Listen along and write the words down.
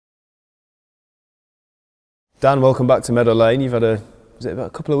Dan, welcome back to Meadow Lane. You've had was it about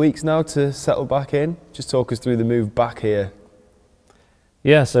a couple of weeks now to settle back in? Just talk us through the move back here.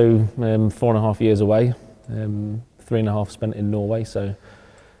 Yeah, so 4.5 years away, 3.5 spent in Norway. So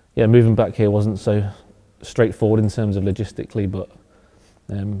yeah, moving back here wasn't so straightforward in terms of logistically, but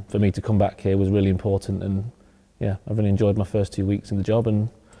for me to come back here was really important. And yeah, I've really enjoyed my first 2 weeks in the job, and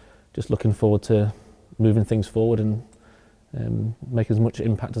just looking forward to moving things forward and make as much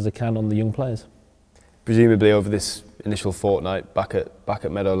impact as I can on the young players. Presumably over this initial fortnight back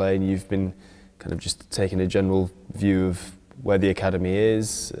at Meadow Lane, you've been kind of just taking a general view of where the academy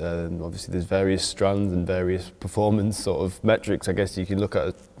is. Obviously there's various strands and various performance sort of metrics I guess you can look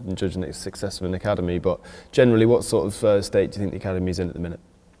at in judging the success of an academy, but generally what sort of state do you think the academy is in at the minute?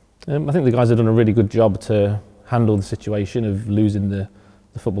 I think the guys have done a really good job to handle the situation of losing the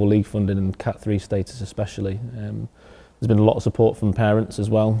Football League funding and Cat 3 status especially. There's been a lot of support from parents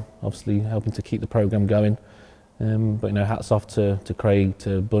as well, obviously helping to keep the programme going. But you know, hats off to Craig,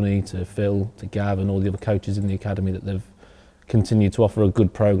 to Bunny, to Phil, to Gav and all the other coaches in the academy that they've continued to offer a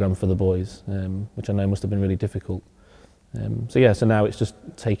good programme for the boys, which I know must have been really difficult. So now it's just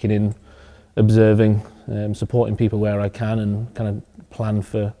taking in, observing, supporting people where I can, and kind of plan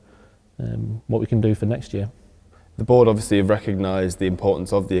for what we can do for next year. The board obviously have recognised the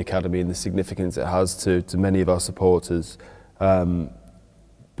importance of the academy and the significance it has to many of our supporters.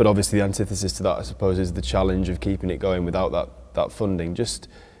 But obviously the antithesis to that, I suppose, is the challenge of keeping it going without that funding. Just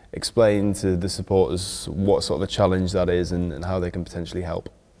explain to the supporters what sort of a challenge that is and how they can potentially help.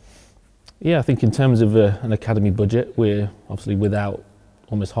 Yeah, I think in terms of an academy budget, we're obviously without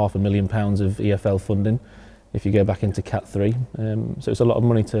almost £500,000 of EFL funding if you go back into Cat 3. So it's a lot of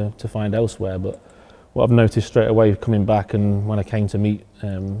money to find elsewhere. But what I've noticed straight away coming back, and when I came to meet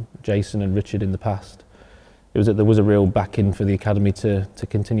Jason and Richard in the past, it was that there was a real backing for the academy to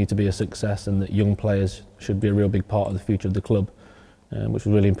continue to be a success, and that young players should be a real big part of the future of the club, which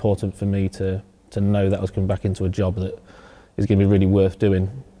was really important for me to know that I was coming back into a job that is going to be really worth doing.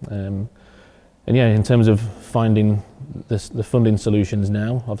 And yeah, in terms of finding the funding solutions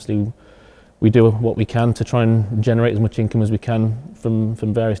now, obviously we do what we can to try and generate as much income as we can from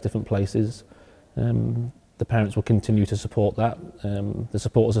various different places. The parents will continue to support that. The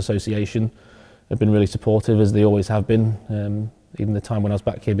Supporters Association have been really supportive, as they always have been, even the time when I was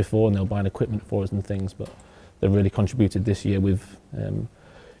back here before, and they were buying equipment for us and things, but they've really contributed this year with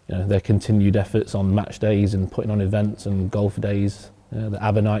their continued efforts on match days and putting on events and golf days, the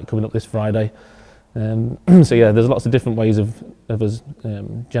ABBA night coming up this Friday. So yeah, there's lots of different ways of us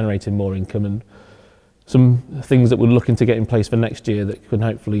generating more income, and some things that we're looking to get in place for next year that can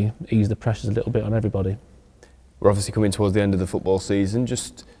hopefully ease the pressures a little bit on everybody. We're obviously coming towards the end of the football season.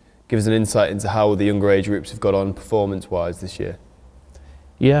 Just give us an insight into how the younger age groups have got on performance-wise this year.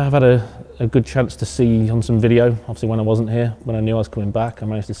 Yeah, I've had a good chance to see on some video, obviously when I wasn't here, when I knew I was coming back, I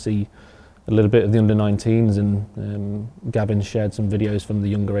managed to see a little bit of the under-19s, and Gavin shared some videos from the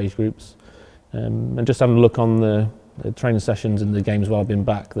younger age groups. And just having a look on the training sessions and the games while I've been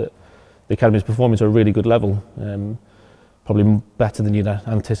back, that the academy's performing to a really good level, probably better than you'd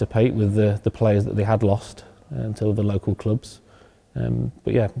anticipate with the players that they had lost to the local clubs.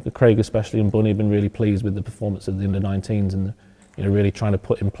 But yeah, Craig especially and Bunny have been really pleased with the performance of the under-19s, and really trying to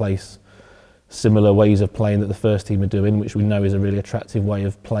put in place similar ways of playing that the first team are doing, which we know is a really attractive way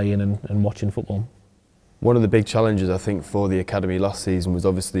of playing and watching football. One of the big challenges I think for the academy last season was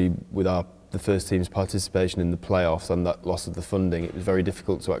obviously with the first team's participation in the playoffs and that loss of the funding. It was very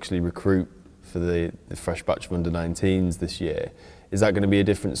difficult to actually recruit for the fresh batch of under-19s this year. Is that going to be a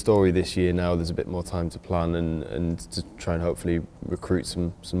different story this year now? There's a bit more time to plan and to try and hopefully recruit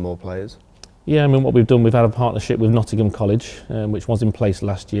some more players? Yeah, I mean, what we've done, we've had a partnership with Nottingham College, which was in place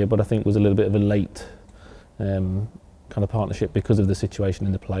last year, but I think was a little bit of a late kind of partnership because of the situation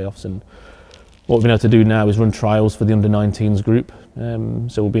in the playoffs. And what we've been able to do now is run trials for the under-19s group.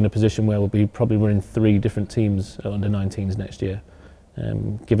 So we'll be in a position where we'll be probably running 3 different teams at under-19s next year,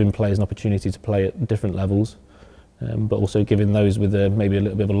 giving players an opportunity to play at different levels, but also giving those with maybe a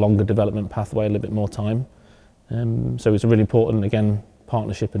little bit of a longer development pathway, a little bit more time. So it's a really important, again,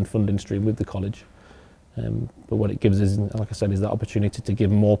 partnership and funding stream with the college. But what it gives is, like I said, is that opportunity to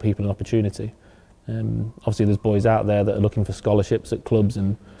give more people an opportunity. Obviously there's boys out there that are looking for scholarships at clubs,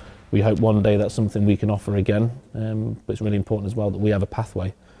 and we hope one day that's something we can offer again. But it's really important as well that we have a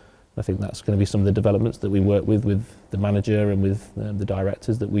pathway. I think that's going to be some of the developments that we work with the manager and with the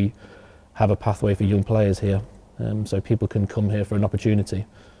directors, that we have a pathway for young players here, so people can come here for an opportunity.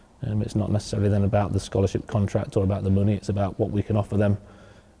 It's not necessarily then about the scholarship contract or about the money, it's about what we can offer them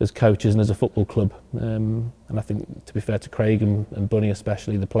as coaches and as a football club. And I think, to be fair to Craig and Bunny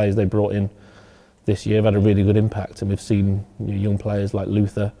especially, the players they brought in this year have had a really good impact, and we've seen young players like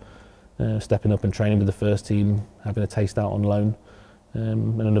Luther stepping up and training with the first team, having a taste out on loan,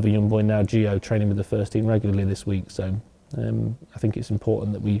 and another young boy now, Gio, training with the first team regularly this week. So I think it's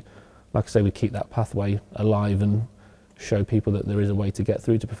important that we, like I say, we keep that pathway alive and show people that there is a way to get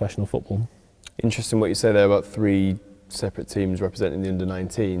through to professional football. Interesting what you say there about 3 separate teams representing the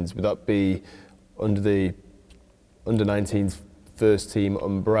under-19s. Would that be under the under-19s first team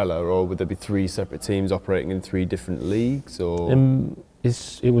umbrella, or would there be 3 separate teams operating in 3 different leagues? Or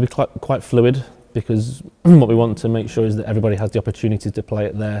it would be quite fluid, because what we want to make sure is that everybody has the opportunity to play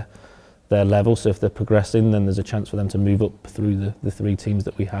at their level. So if they're progressing, then there's a chance for them to move up through the 3 teams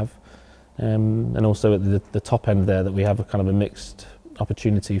that we have. And also at the top end there, that we have a kind of a mixed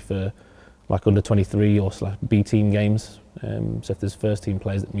opportunity for like under 23 or B team games. So if there's first team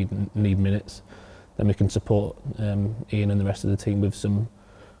players that need minutes, then we can support Ian and the rest of the team with some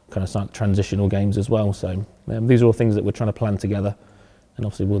kind of transitional games as well. So these are all things that we're trying to plan together, and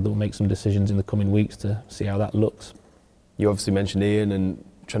obviously we'll make some decisions in the coming weeks to see how that looks. You obviously mentioned Ian and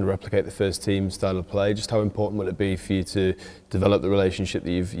trying to replicate the first team style of play. Just how important will it be for you to develop the relationship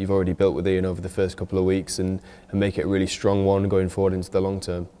that you've already built with Ian over the first couple of weeks and make it a really strong one going forward into the long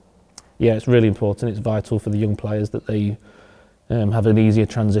term? Yeah, it's really important. It's vital for the young players that they have an easier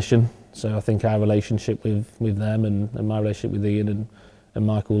transition. So I think our relationship with them and my relationship with Ian and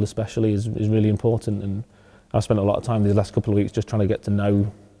Michael especially is really important. And I've spent a lot of time these last couple of weeks just trying to get to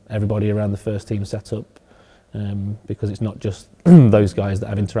know everybody around the first team setup. Because it's not just those guys that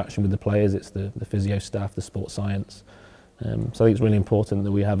have interaction with the players, it's the physio staff, the sports science. So I think it's really important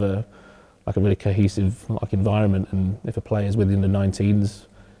that we have a really cohesive environment, and if a player is within the 19s,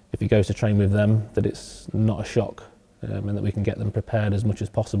 if he goes to train with them, that it's not a shock, and that we can get them prepared as much as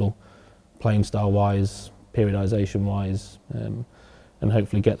possible, playing style wise, periodisation wise, and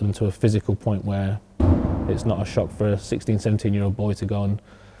hopefully get them to a physical point where it's not a shock for a 16, 17-year-old boy to go and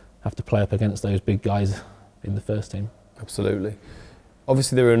have to play up against those big guys in the first team. Absolutely.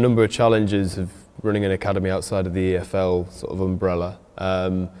 Obviously there are a number of challenges of running an academy outside of the EFL sort of umbrella.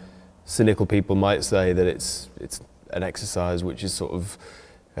 Cynical people might say that it's an exercise which is sort of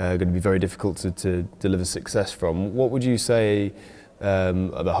going to be very difficult to deliver success from. What would you say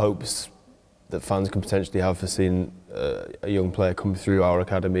are the hopes that fans can potentially have for seeing a young player come through our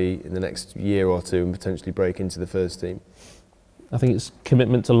academy in the next year or two and potentially break into the first team? I think it's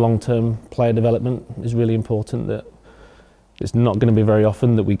commitment to long-term player development is really important. That it's not going to be very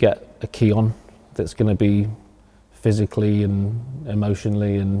often that we get a key on that's going to be physically and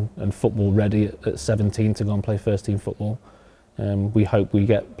emotionally and football ready at 17 to go and play first team football. We hope we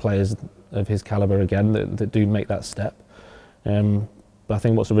get players of his calibre again that do make that step. But I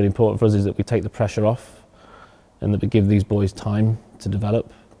think what's really important for us is that we take the pressure off and that we give these boys time to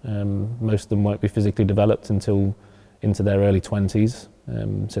develop. Most of them won't be physically developed until into their early 20s,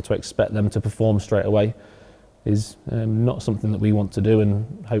 so to expect them to perform straight away is not something that we want to do,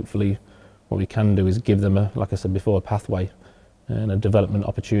 and hopefully what we can do is give them, like I said before, a pathway and a development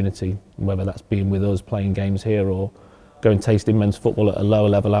opportunity, whether that's being with us playing games here or going tasting men's football at a lower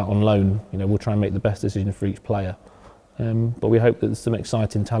level out on loan. We'll try and make the best decision for each player, but we hope that there's some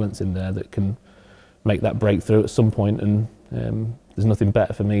exciting talents in there that can make that breakthrough at some point, and there's nothing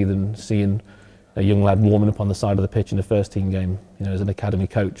better for me than seeing a young lad warming up on the side of the pitch in a first team game. As an academy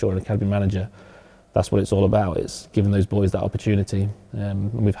coach or an academy manager, that's what it's all about. It's giving those boys that opportunity,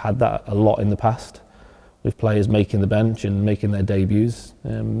 and we've had that a lot in the past with players making the bench and making their debuts.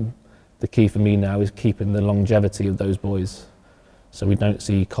 The key for me now is keeping the longevity of those boys, so we don't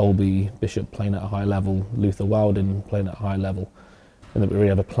see Colby Bishop playing at a high level, Luther Wilding playing at a high level, and that we really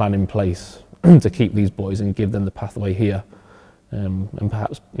have a plan in place to keep these boys and give them the pathway here. And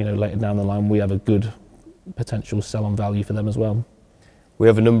perhaps later down the line we have a good potential sell-on value for them as well. We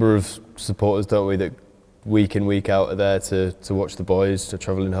have a number of supporters, don't we, that week in, week out are there to watch the boys, to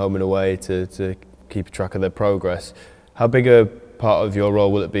travelling home and away, to keep track of their progress. How big a part of your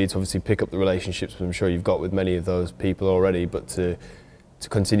role will it be to obviously pick up the relationships I'm sure you've got with many of those people already, but to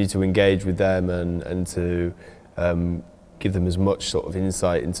continue to engage with them and to give them as much sort of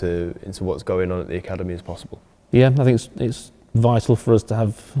insight into what's going on at the academy as possible? Yeah, I think it's vital for us to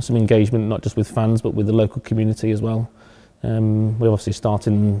have some engagement, not just with fans but with the local community as well. We're obviously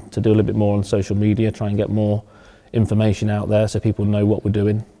starting to do a little bit more on social media, try and get more information out there so people know what we're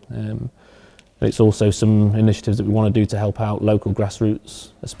doing. It's also some initiatives that we want to do to help out local grassroots,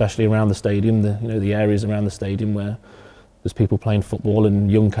 especially around the stadium, the areas around the stadium where there's people playing football and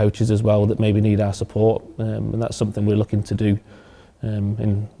young coaches as well that maybe need our support, and that's something we're looking to do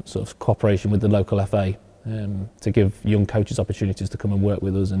in sort of cooperation with the local FA. To give young coaches opportunities to come and work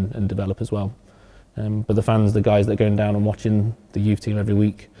with us and develop as well. But the fans, the guys that are going down and watching the youth team every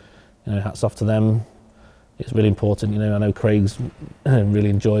week, hats off to them. It's really important. I know Craig's really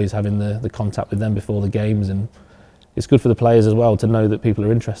enjoys having the contact with them before the games, and it's good for the players as well to know that people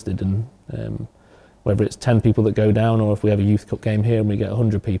are interested. And whether it's 10 people that go down, or if we have a youth cup game here and we get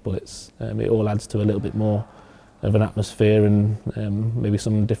 100 people, it all adds to a little bit more of an atmosphere and maybe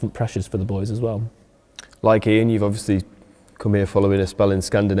some different pressures for the boys as well. Like Ian, you've obviously come here following a spell in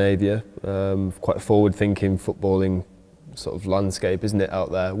Scandinavia, quite a forward-thinking footballing sort of landscape, isn't it,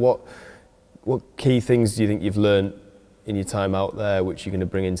 out there? What key things do you think you've learned in your time out there which you're going to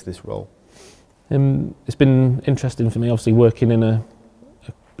bring into this role? It's been interesting for me, obviously working in a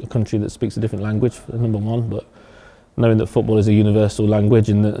country that speaks a different language, number one, but knowing that football is a universal language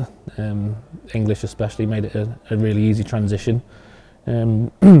and that English especially made it a really easy transition.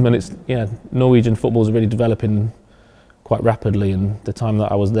 And it's, Norwegian football is really developing quite rapidly, and the time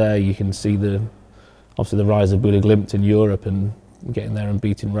that I was there you can see obviously the rise of Bodø Glimt in Europe and getting there and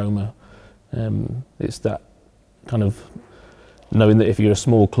beating Roma. It's that kind of knowing that if you're a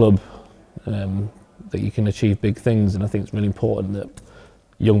small club that you can achieve big things, and I think it's really important that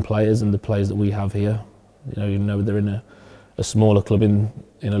young players and the players that we have here, they're in a smaller club in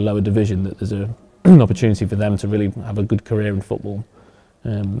a lower division, that there's an opportunity for them to really have a good career in football.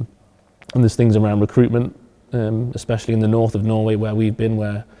 And there's things around recruitment, especially in the north of Norway where we've been,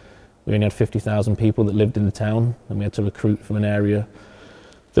 where we only had 50,000 people that lived in the town, and we had to recruit from an area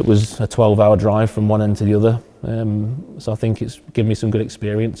that was a 12-hour drive from one end to the other. So I think it's given me some good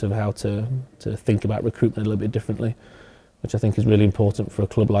experience of how to think about recruitment a little bit differently, which I think is really important for a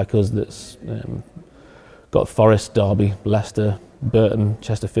club like us that's got Forest, Derby, Leicester, Burton,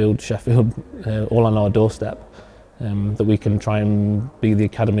 Chesterfield, Sheffield, all on our doorstep, that we can try and be the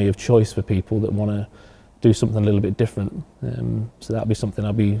academy of choice for people that want to do something a little bit different. So that'll be something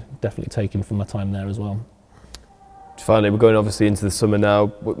I'll be definitely taking from my time there as well. Finally, we're going obviously into the summer now.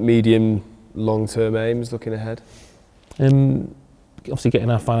 What medium, long-term aims looking ahead? Obviously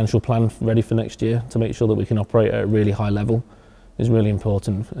getting our financial plan ready for next year to make sure that we can operate at a really high level is really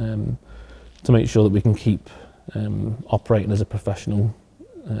important, to make sure that we can keep operating as a professional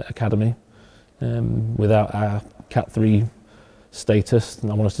academy without our Cat 3 status. And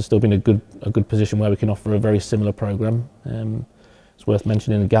I want us to still be in a good position where we can offer a very similar programme. It's worth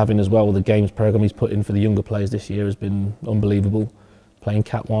mentioning Gavin as well. The games programme he's put in for the younger players this year has been unbelievable. Playing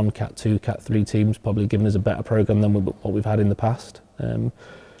Cat 1, Cat 2, Cat 3 teams, probably giving us a better programme than what we've had in the past. So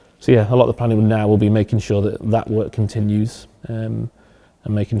yeah, a lot of the planning now will be making sure that work continues, and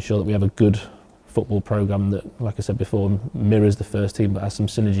making sure that we have a good football programme that, like I said before, mirrors the first team but has some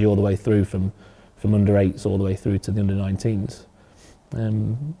synergy all the way through from under 8s all the way through to the under 19s.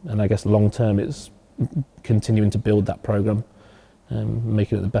 And I guess long term it's continuing to build that programme,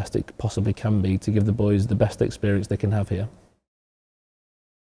 making it the best it possibly can be to give the boys the best experience they can have here.